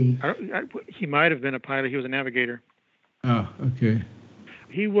was he? He might have been a pilot. He was a navigator. Oh, okay.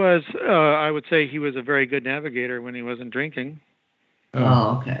 He was, I would say he was a very good navigator when he wasn't drinking.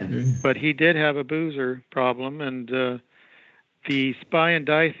 Okay. But he did have a boozer problem, and the spy and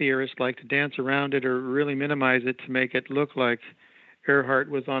die theorists like to dance around it or really minimize it to make it look like Earhart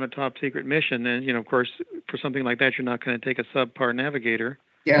was on a top secret mission. And, of course, for something like that, you're not going to take a subpar navigator.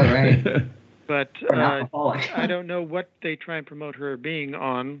 Yeah, right. But I don't know what they try and promote her being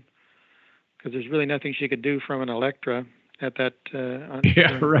on, because there's really nothing she could do from an Electra at that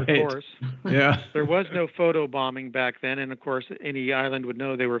course. Yeah. There was no photo bombing back then, and of course any island would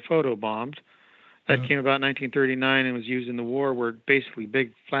know they were photo bombed. That came about in 1939 and was used in the war, where basically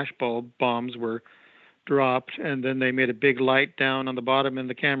big flashbulb bombs were dropped, and then they made a big light down on the bottom, and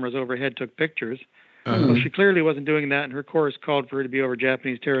the cameras overhead took pictures. Well, she clearly wasn't doing that, and her course called for her to be over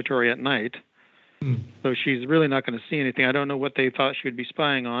Japanese territory at night. So she's really not going to see anything. I don't know what they thought she would be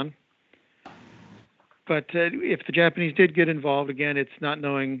spying on. But if the Japanese did get involved, again, it's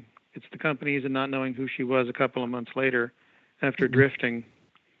the companies and not knowing who she was a couple of months later after drifting.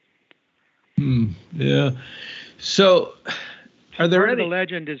 Yeah. So, are there Part of any? the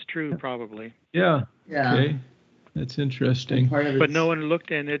legend is true, probably. Yeah. Yeah. Okay. That's interesting. But no one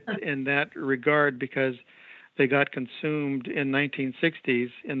looked in it in that regard because they got consumed in 1960s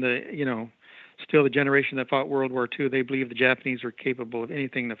in the, still the generation that fought World War II. They believed the Japanese were capable of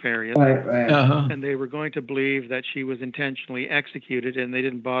anything nefarious. Right. Uh-huh. And they were going to believe that she was intentionally executed, and they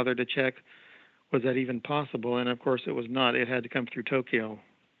didn't bother to check, was that even possible? And of course it was not. It had to come through Tokyo,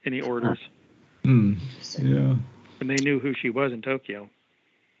 any orders. Yeah. And they knew who she was in Tokyo.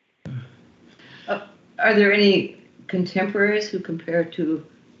 Are there any contemporaries who compare to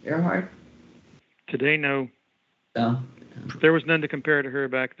Earhart? Today, no. No. There was none to compare to her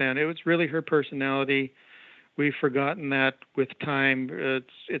back then. It was really her personality. We've forgotten that with time.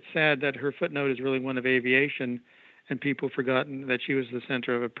 It's sad that her footnote is really one of aviation, and people have forgotten that she was the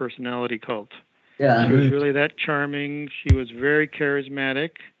center of a personality cult. Yeah. She was really that charming. She was very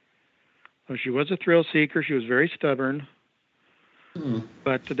charismatic. She was a thrill seeker. She was very stubborn.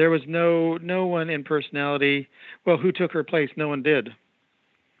 But there was no one in personality. Well, who took her place? No one did.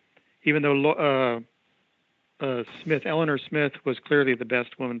 Even though Eleanor Smith was clearly the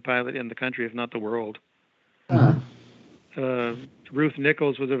best woman pilot in the country, if not the world. Ruth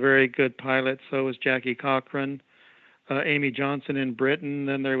Nichols was a very good pilot. So was Jackie Cochran. Amy Johnson in Britain.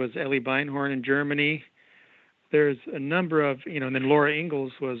 Then there was Ellie Beinhorn in Germany. There's a number of, and then Laura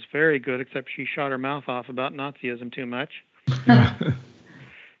Ingalls was very good, except she shot her mouth off about Nazism too much.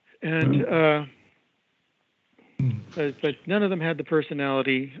 And but none of them had the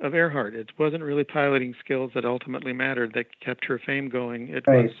personality of Earhart. It wasn't really piloting skills that ultimately mattered that kept her fame going. It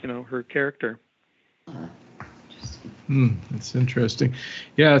was, her character. That's interesting.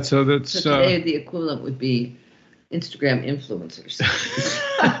 Yeah, so that's today the equivalent would be Instagram influencers.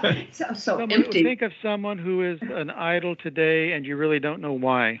 so empty. Think of someone who is an idol today, and you really don't know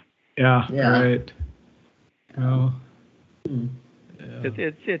why. Yeah. Right. Well.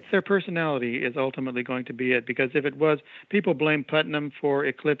 It's their personality is ultimately going to be it, because if it was, people blame Putnam for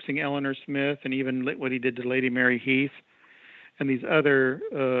eclipsing Eleanor Smith and even what he did to Lady Mary Heath and these other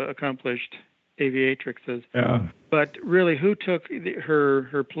accomplished aviatrixes. Yeah. But really, who took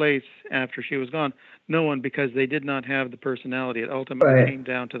her place after she was gone? No one, because they did not have the personality. It ultimately came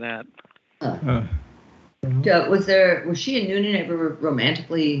down to that. Was she and Noonan ever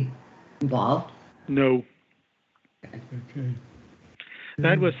romantically involved? No. Okay.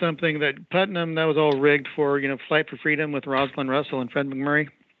 That was something that Putnam, that was all rigged for, Flight for Freedom with Rosalind Russell and Fred McMurray.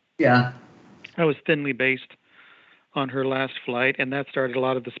 Yeah. That was thinly based on her last flight, and that started a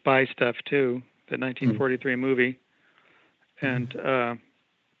lot of the spy stuff too, the 1943 movie. And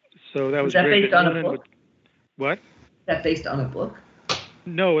so that was based on a book? What? Is that based on a book?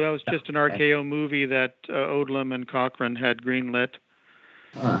 No, that was just an RKO movie that Odlum and Cochran had greenlit.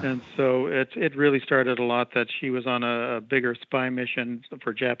 And so it really started a lot that she was on a bigger spy mission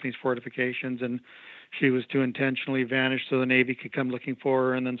for Japanese fortifications, and she was to intentionally vanish so the Navy could come looking for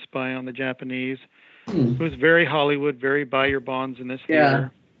her and then spy on the Japanese. It was very Hollywood, very buy your bonds in this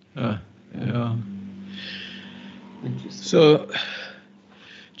theater. Yeah. So,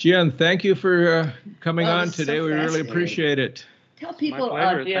 Gian, thank you for coming on today. So we really appreciate it. Tell people,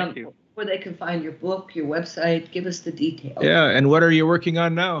 Thank you. where they can find your book, your website. Give us the details. Yeah, and what are you working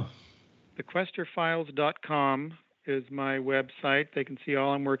on now? TheQuesterFiles.com is my website. They can see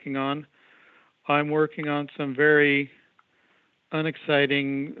all I'm working on. I'm working on some very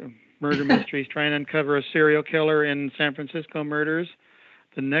unexciting murder mysteries, trying to uncover a serial killer in San Francisco murders.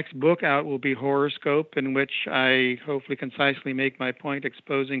 The next book out will be Horoscope, in which I hopefully concisely make my point,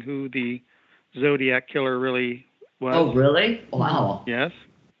 exposing who the Zodiac killer really was. Oh, really? Wow. Yes.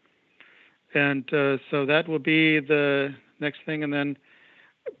 And so that will be the next thing. And then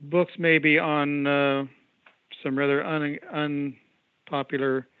books maybe on some rather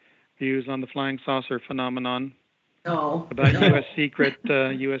unpopular views on the flying saucer phenomenon. No. About U.S. secret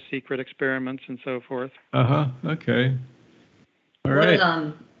experiments and so forth. Okay. All right.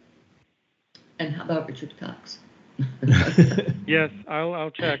 And how about Richard Cox? Yes, I'll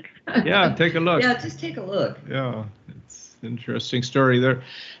check. Yeah, take a look. Yeah, just take a look. Yeah, it's an interesting story.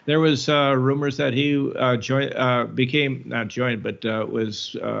 There was rumors that he was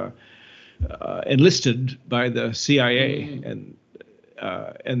enlisted by the CIA and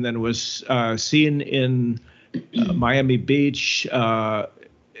then was seen in Miami Beach,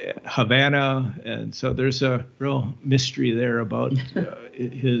 Havana, and so there's a real mystery there about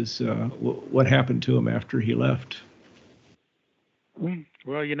his what happened to him after he left.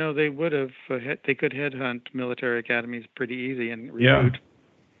 Well, they would have. They could headhunt military academies pretty easy and recruit.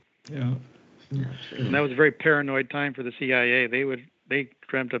 Yeah. And that was a very paranoid time for the CIA. They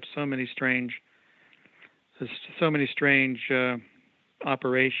dreamt up so many strange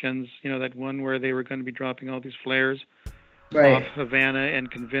operations. That one where they were going to be dropping all these flares off Havana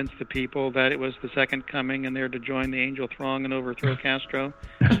and convince the people that it was the second coming and they're to join the angel throng and overthrow Castro.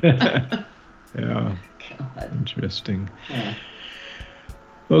 Yeah. God. Interesting. Yeah. Okay.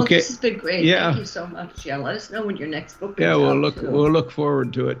 Well, this has been great. Yeah. Thank you so much. Yeah. Let us know when your next book comes Yeah, out. we'll look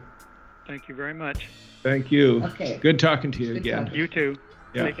forward to it. Thank you very much. Thank you. Okay. Good talking to you Good again. talking. You too.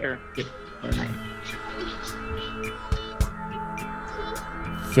 Yeah. Take care. Bye.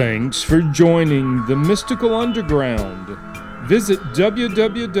 Thanks for joining The Mystical Underground. Visit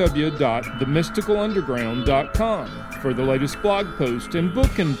www.themysticalunderground.com for the latest blog post and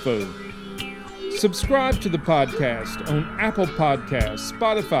book info. Subscribe to the podcast on Apple Podcasts,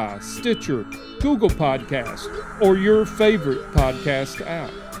 Spotify, Stitcher, Google Podcasts, or your favorite podcast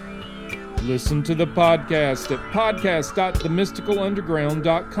app. Listen to the podcast at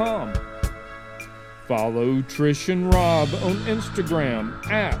podcast.themysticalunderground.com. Follow Trish and Rob on Instagram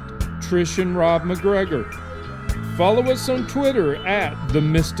at Trish and Rob McGregor. Follow us on Twitter at The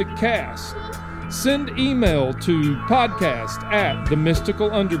Mystic Cast. Send email to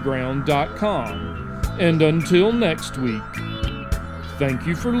podcast@themysticalunderground.com. And until next week, thank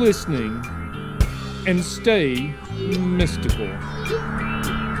you for listening and stay mystical.